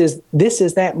this is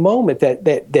that moment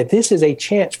that this is a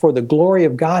chance for the glory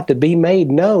of God to be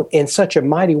made known in such a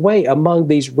mighty way among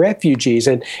these refugees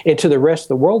and to the rest of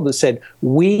the world that said,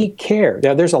 we care.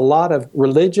 Now, there's a lot of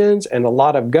religions and a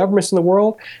lot of governments in the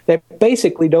world that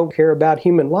basically don't care about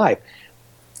human life.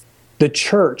 The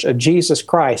Church of Jesus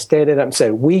Christ standing up and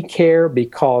said, we care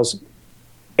because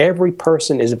every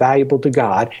person is valuable to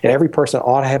God, and every person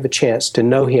ought to have a chance to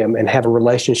know Him and have a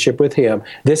relationship with Him.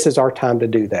 This is our time to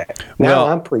do that. Now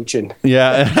I'm preaching.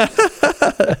 Yeah.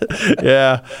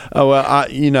 Yeah. Well,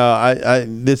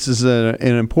 this is an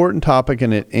important topic,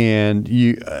 and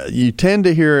you tend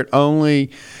to hear it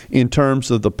only in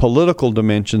terms of the political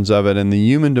dimensions of it, and the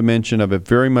human dimension of it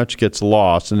very much gets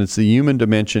lost. And it's the human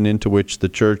dimension into which the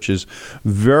church is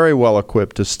very well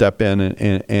equipped to step in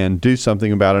and do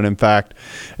something about it. In fact,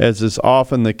 as is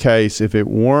often the case, if it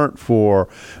weren't for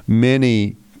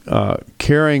many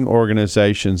caring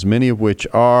organizations, many of which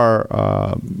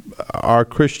are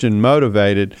Christian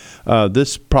motivated,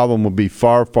 this problem would be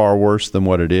far, far worse than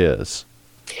what it is.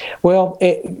 Well,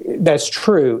 that's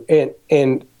true,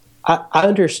 and I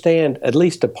understand, at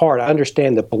least a part. I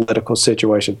understand the political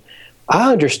situation.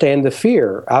 I understand the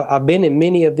fear. I've been in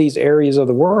many of these areas of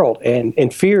the world,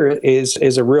 and fear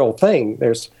is a real thing.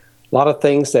 There's a lot of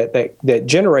things that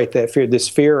generate that fear. This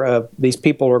fear of these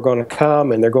people are going to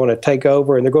come and they're going to take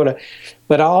over and they're going to.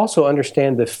 But I also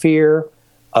understand the fear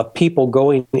of people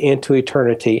going into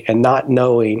eternity and not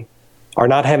knowing, or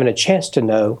not having a chance to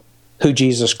know, who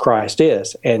Jesus Christ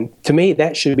is. And to me,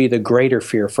 that should be the greater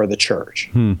fear for the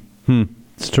church.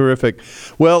 It's terrific.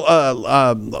 Well,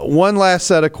 one last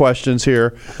set of questions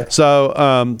here.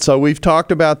 So we've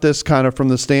talked about this kind of from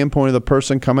the standpoint of the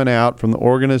person coming out, from the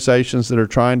organizations that are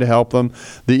trying to help them,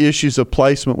 the issues of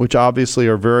placement, which obviously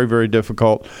are very, very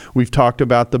difficult. We've talked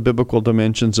about the biblical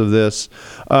dimensions of this.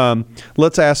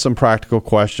 Let's ask some practical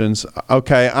questions.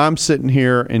 Okay, I'm sitting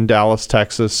here in Dallas,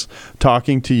 Texas,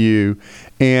 talking to you,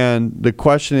 and the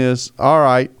question is, all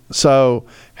right, so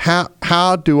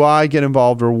how do I get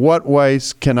involved, or what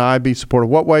ways can I be supportive?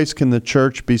 What ways can the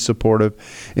church be supportive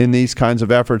in these kinds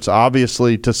of efforts?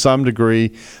 Obviously, to some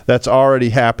degree, that's already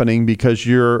happening because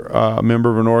you're a member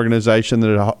of an organization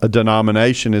that a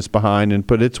denomination is behind and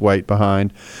put its weight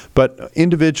behind. But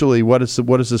individually, what does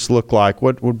this look like?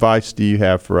 What advice do you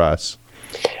have for us?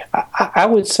 I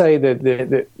would say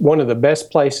that one of the best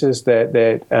places that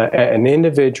an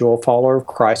individual follower of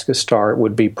Christ could start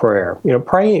would be prayer. You know,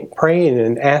 praying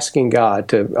and asking God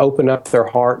to open up their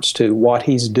hearts to what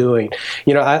He's doing.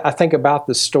 You know, I think about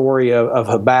the story of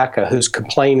Habakkuk, who's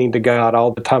complaining to God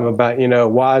all the time about,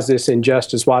 why is this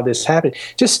injustice, why this happened?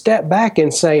 Just step back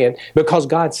and saying, because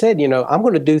God said, I'm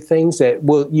going to do things that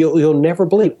you'll never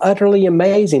believe, utterly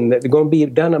amazing, that they're going to be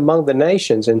done among the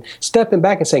nations. And stepping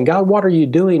back and saying, God, what are you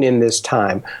doing in this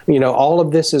time? All of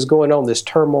this is going on, this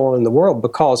turmoil in the world,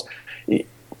 because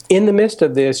in the midst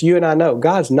of this, you and I know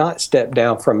God's not stepped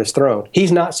down from His throne.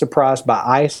 He's not surprised by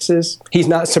ISIS. He's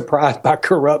not surprised by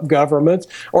corrupt governments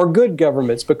or good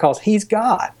governments, because He's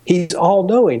God. He's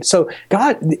all-knowing. So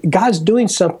God's doing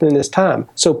something in this time.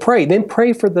 So pray. Then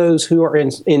pray for those who are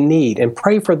in need, and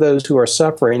pray for those who are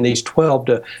suffering, these 12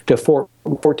 to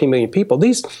 14 million people.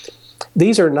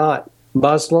 These are not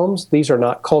Muslims. These are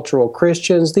not cultural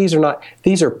Christians. These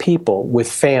are people with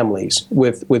families,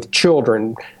 with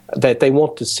children that they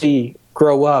want to see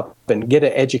grow up and get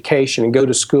an education and go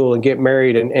to school and get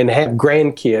married and have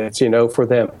grandkids, for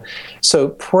them. So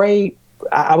pray.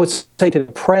 I would say to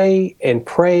pray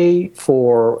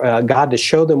for God to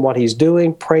show them what He's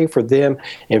doing. Pray for them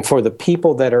and for the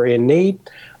people that are in need.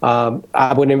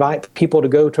 I would invite people to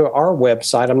go to our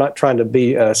website. I'm not trying to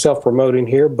be self-promoting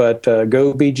here, but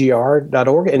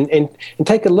gobgr.org and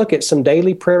take a look at some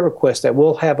daily prayer requests that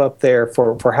we'll have up there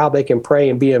for how they can pray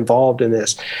and be involved in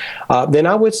this. Then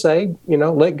I would say,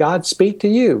 let God speak to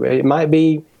you. It might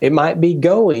be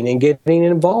going and getting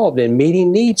involved in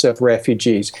meeting needs of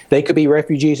refugees. They could be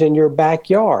refugees in your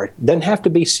backyard. Doesn't have to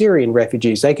be Syrian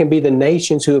refugees. They can be the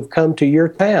nations who have come to your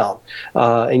town,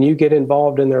 and you get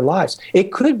involved in their lives.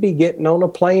 It could be getting on a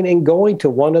plane and going to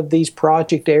one of these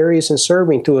project areas and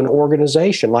serving to an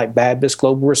organization like Baptist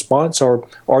Global Response or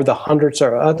the hundreds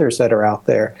of others that are out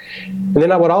there. And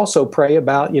then I would also pray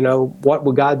about, what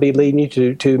would God be leading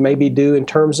you to maybe do in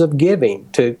terms of giving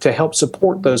to help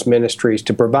support those ministries,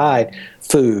 to provide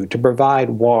food, to provide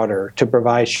water, to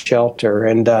provide shelter.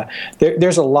 And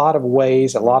there's a lot of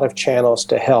ways, a lot of channels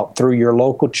to help through your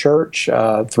local church,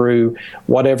 through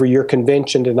whatever your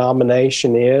convention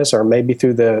denomination is, or maybe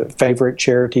through the favorite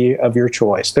charity of your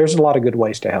choice. There's a lot of good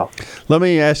ways to help. Let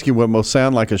me ask you what will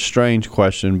sound like a strange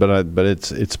question, but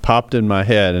it's popped in my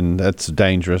head, and that's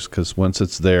dangerous because once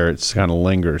it's there, it kind of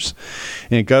lingers.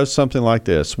 And it goes something like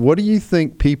this. What do you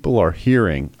think people are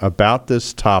hearing about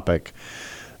this topic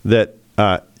that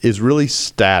is really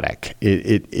static?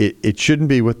 It shouldn't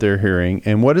be what they're hearing.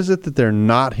 And what is it that they're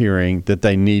not hearing that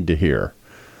they need to hear?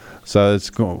 So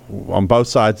it's on both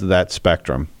sides of that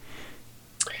spectrum.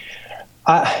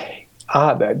 That's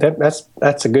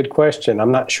a good question.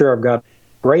 I'm not sure I've got a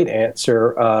great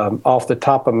answer off the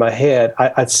top of my head.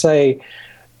 I'd say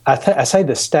I say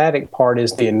the static part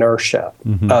is the inertia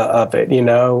of it.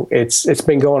 It's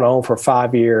been going on for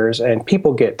 5 years, and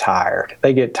people get tired.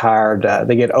 They get tired.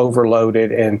 They get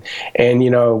overloaded, and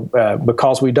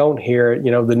because we don't hear it,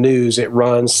 the news, it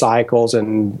runs cycles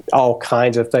and all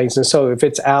kinds of things. And so if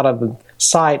it's out of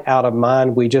sight, out of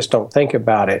mind, we just don't think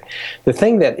about it. The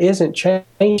thing that isn't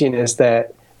changing is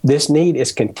that this need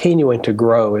is continuing to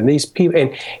grow. And these people,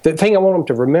 and the thing I want them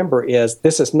to remember is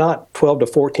this is not 12 to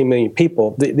 14 million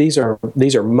people. These are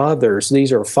mothers,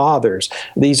 these are fathers,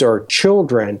 these are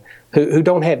children who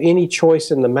don't have any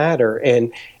choice in the matter.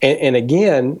 And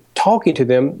again, talking to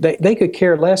them, they could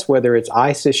care less whether it's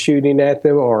ISIS shooting at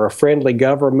them or a friendly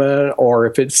government or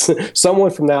if it's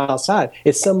someone from the outside.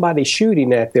 It's somebody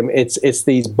shooting at them. It's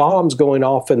these bombs going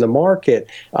off in the market,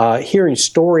 hearing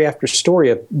story after story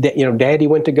of, Daddy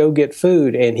went to go get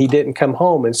food and he didn't come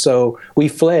home. And so we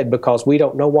fled because we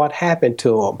don't know what happened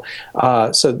to him.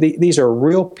 So these are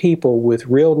real people with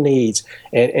real needs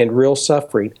and real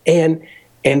suffering.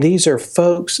 And these are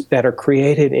folks that are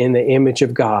created in the image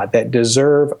of God that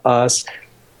deserve us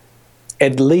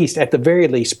at the very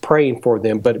least, praying for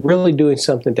them, but really doing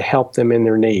something to help them in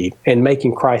their need and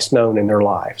making Christ known in their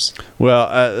lives. Well,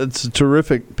 it's a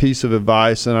terrific piece of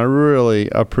advice, and I really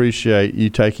appreciate you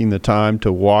taking the time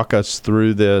to walk us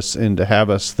through this and to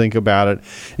have us think about it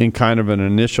in kind of an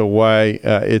initial way.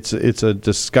 It's a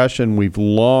discussion we've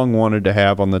long wanted to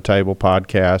have on the Table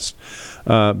podcast.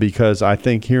 Because I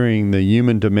think hearing the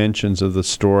human dimensions of the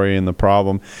story and the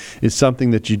problem is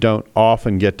something that you don't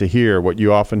often get to hear. What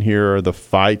you often hear are the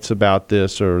fights about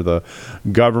this or the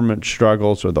government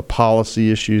struggles or the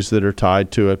policy issues that are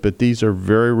tied to it. But these are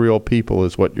very real people,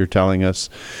 is what you're telling us,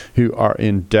 who are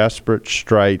in desperate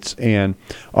straits. And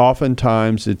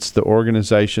oftentimes it's the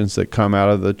organizations that come out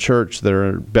of the church that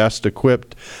are best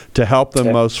equipped to help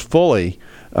them most fully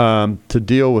to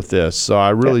deal with this. So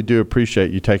I really do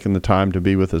appreciate you taking the time to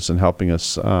be with us and helping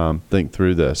us think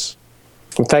through this.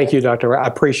 Well, thank you, Dr. I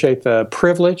appreciate the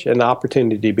privilege and the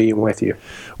opportunity being with you.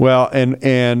 Well,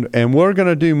 and we're going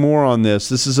to do more on this.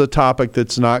 This is a topic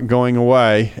that's not going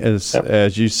away.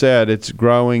 As you said, it's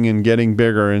growing and getting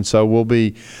bigger, and so we'll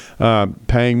be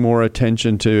paying more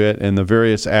attention to it and the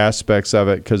various aspects of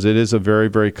it, because it is a very,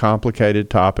 very complicated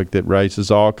topic that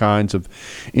raises all kinds of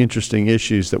interesting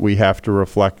issues that we have to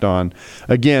reflect on.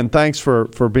 Again, thanks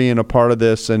for being a part of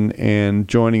this and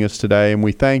joining us today, and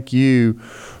we thank you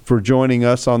for joining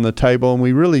us on the table. And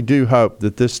we really do hope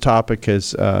that this topic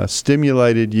has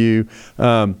stimulated you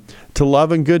to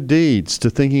love and good deeds, to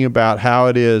thinking about how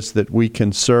it is that we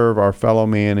can serve our fellow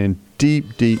man in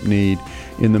deep, deep need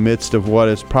in the midst of what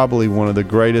is probably one of the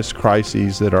greatest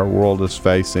crises that our world is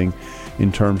facing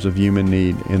in terms of human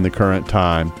need in the current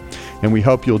time. And we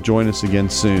hope you'll join us again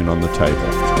soon on the table.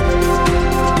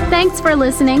 Thanks for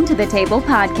listening to the Table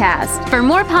Podcast. For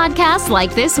more podcasts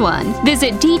like this one,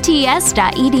 visit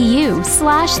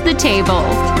dts.edu/the table.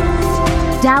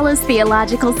 Dallas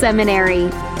Theological Seminary.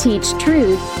 Teach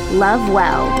truth, love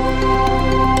well.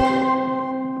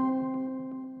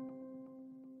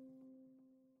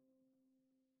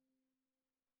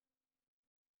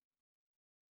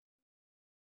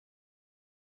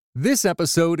 This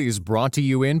episode is brought to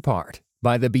you in part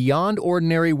by the Beyond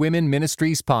Ordinary Women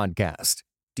Ministries podcast.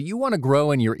 Do you want to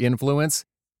grow in your influence?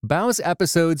 BOW's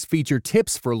episodes feature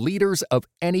tips for leaders of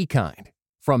any kind,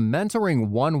 from mentoring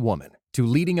one woman to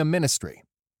leading a ministry.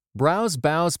 Browse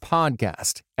BOW's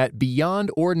podcast at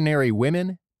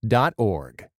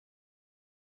beyondordinarywomen.org.